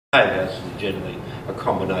houses are generally a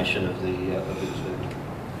combination of the two.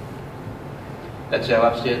 That's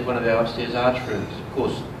our upstairs, one of our upstairs arch rooms. Of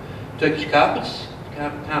course, Turkish carpets.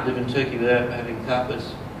 Can't live in Turkey without having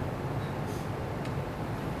carpets.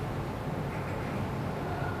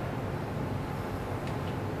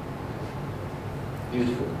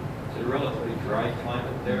 Beautiful. Is it a relatively dry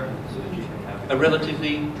climate there, so that you can have a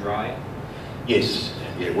relatively dry? Yes.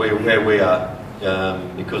 Yeah, where we are,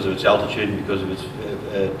 because of its altitude and because of its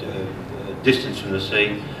distance from the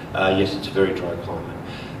sea, yes, it's a very dry climate.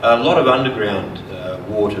 A lot of underground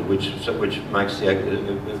water, which makes the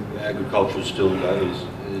agriculture still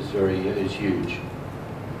is huge.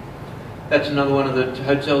 That's another one of the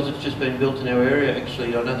hotels that's just been built in our area.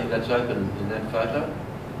 Actually, I don't think that's open in that photo.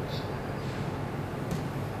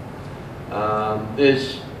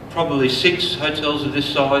 There's probably 6 hotels of this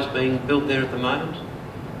size being built there at the moment.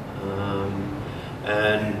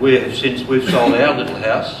 And we've sold our little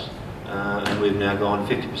house, and we've now gone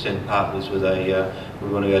 50% partners with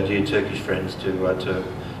one of our dear Turkish friends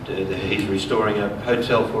he's restoring a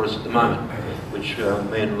hotel for us at the moment, which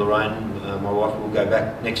me and Lorraine, my wife, will go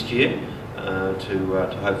back next year to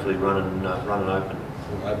hopefully run and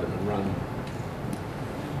open and run.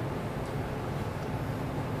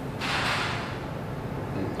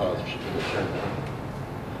 Oh,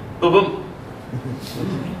 boom, boom.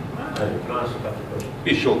 Can I ask a couple of questions?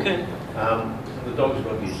 You sure can. The dogs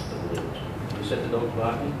got used to the balloons. You set the dogs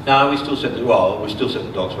barking? No, we still set the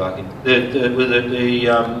dogs barking.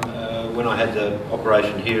 When I had the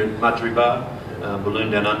operation here at Mudgery Bar, Balloon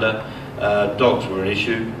Down Under, dogs were an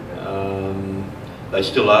issue. They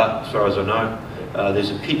still are, as far as I know. There's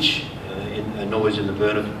a pitch, a noise in the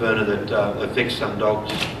burner that affects some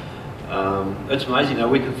dogs. It's amazing though.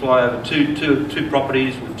 We can fly over two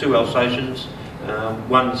properties with 2 Alsatians.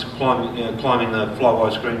 One's climbing the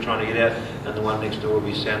flyby screen trying to get out, and the one next door will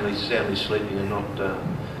be soundly sleeping and not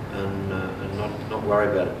worry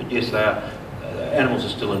about it. But yes, they are. Animals are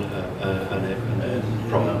still a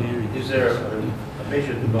problem. Is there a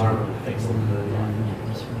measured environmental effect on the bird life?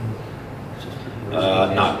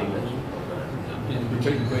 No.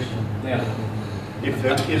 Repeat the question. Now,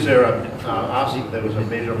 Is there asked if there was a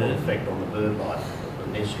measurable effect on the bird life, the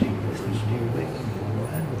nesting, the roosting, the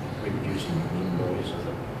reproducing noise and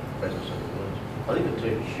the presence of the birds? I think the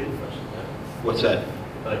Turkish shoot us. What's that?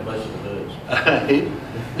 Most of the birds.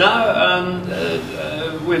 No,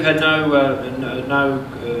 we've had no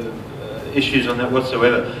issues on that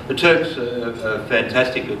whatsoever. The Turks are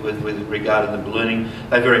fantastic with regarding the ballooning.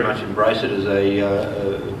 They very much embrace it as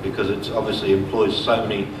because it obviously employs so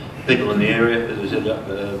many people in the area. As I said,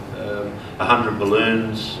 100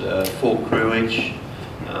 balloons, 4 crew each,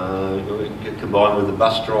 combined with the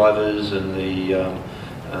bus drivers and the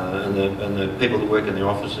people that work in the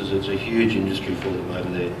offices. It's a huge industry for them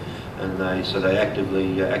over there, and they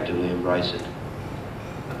actively embrace it.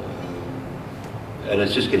 And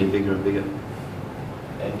it's just getting bigger and bigger.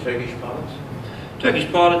 And Turkish pilots?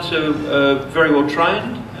 Turkish pilots are very well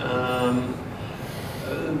trained.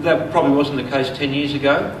 That probably wasn't the case 10 years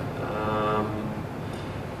ago,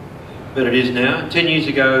 but it is now. 10 years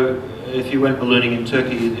ago, if you went ballooning in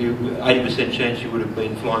Turkey, 80% chance you would have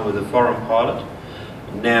been flying with a foreign pilot.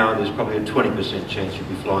 Now there's probably a 20% chance you'd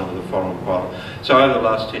be flying with a foreign pilot. So over the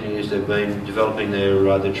last 10 years, they've been developing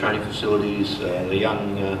their training facilities. The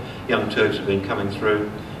young Turks have been coming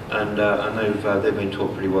through, and they've been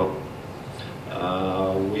taught pretty well.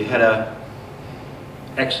 We had a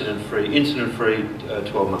incident-free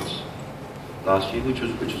 12 months last year, which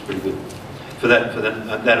was pretty good for that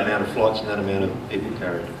amount of flights and that amount of people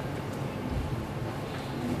carried.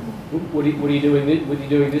 What are you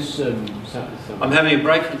doing this summer? I'm having a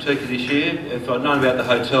break from Turkey this year. If I'd known about the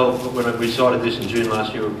hotel when we decided this in June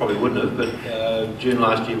last year, we probably wouldn't have. But June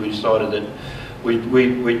last year, we decided that we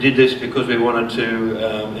did this because we wanted to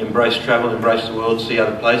embrace travel, embrace the world, see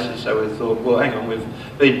other places. So we thought, well, hang on, we've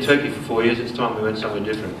been in Turkey for 4 years. It's time we went somewhere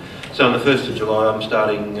different. So on the 1st of July, I'm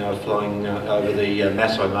starting flying over the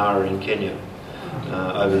Masai Mara in Kenya,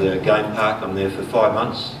 over the game park. I'm there for 5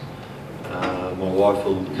 months. My wife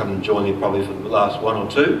will come and join me probably for the last 1 or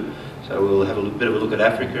 2. So we'll have a bit of a look at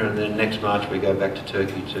Africa, and then next March we go back to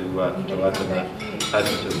Turkey to open to.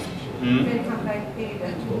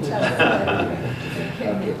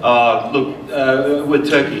 Look, with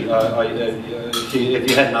Turkey, if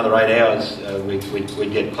you had another 8 hours,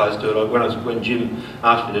 we'd get close to it. When Jim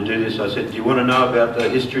asked me to do this, I said, "Do you want to know about the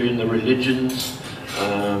history and the religions?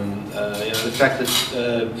 The fact that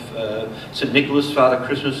St Nicholas, Father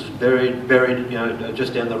Christmas, is buried,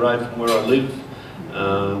 just down the road from where I live.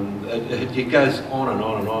 It goes on and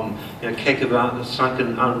on and on. You know, Kekava,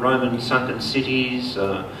 sunken, Roman sunken cities.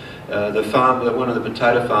 The farm, one of the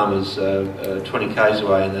potato farmers 20 k's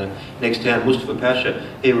away in the next town, Mustafa Pasha,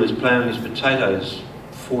 he was ploughing his potatoes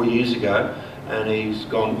 4 years ago, and he's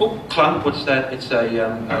gone, oh, clump, what's that? It's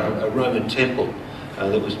a Roman temple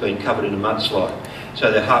that was being covered in a mudslide. So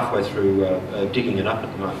they're halfway through digging it up at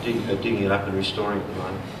the moment, digging it up and restoring it at the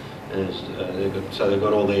moment. And so they've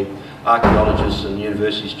got all the archaeologists and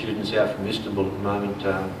university students out from Istanbul at the moment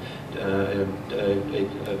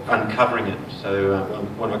uncovering it. So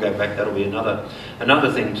when I go back, that'll be another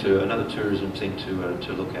tourism thing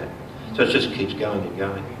to look at. So it just keeps going and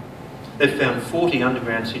going. They've found 40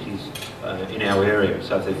 underground cities in our area.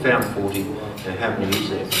 So if they've found 40, how many is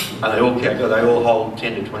there? And they all hold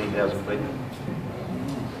 10 to 20,000 people.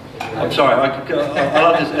 I'm sorry, I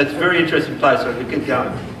love this. It's a very interesting place, so I could keep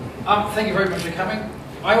going. Thank you very much for coming.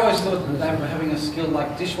 I always thought that having a skill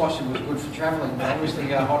like dishwashing was good for travelling, but obviously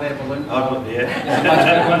hot air balloon Yeah. is a much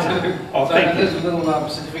better one too. Oh, so thank you. there's a little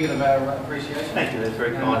certificate of our appreciation. Thank you, that's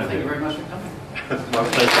very kind of you. Thank you very much for coming. My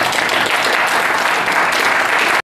pleasure.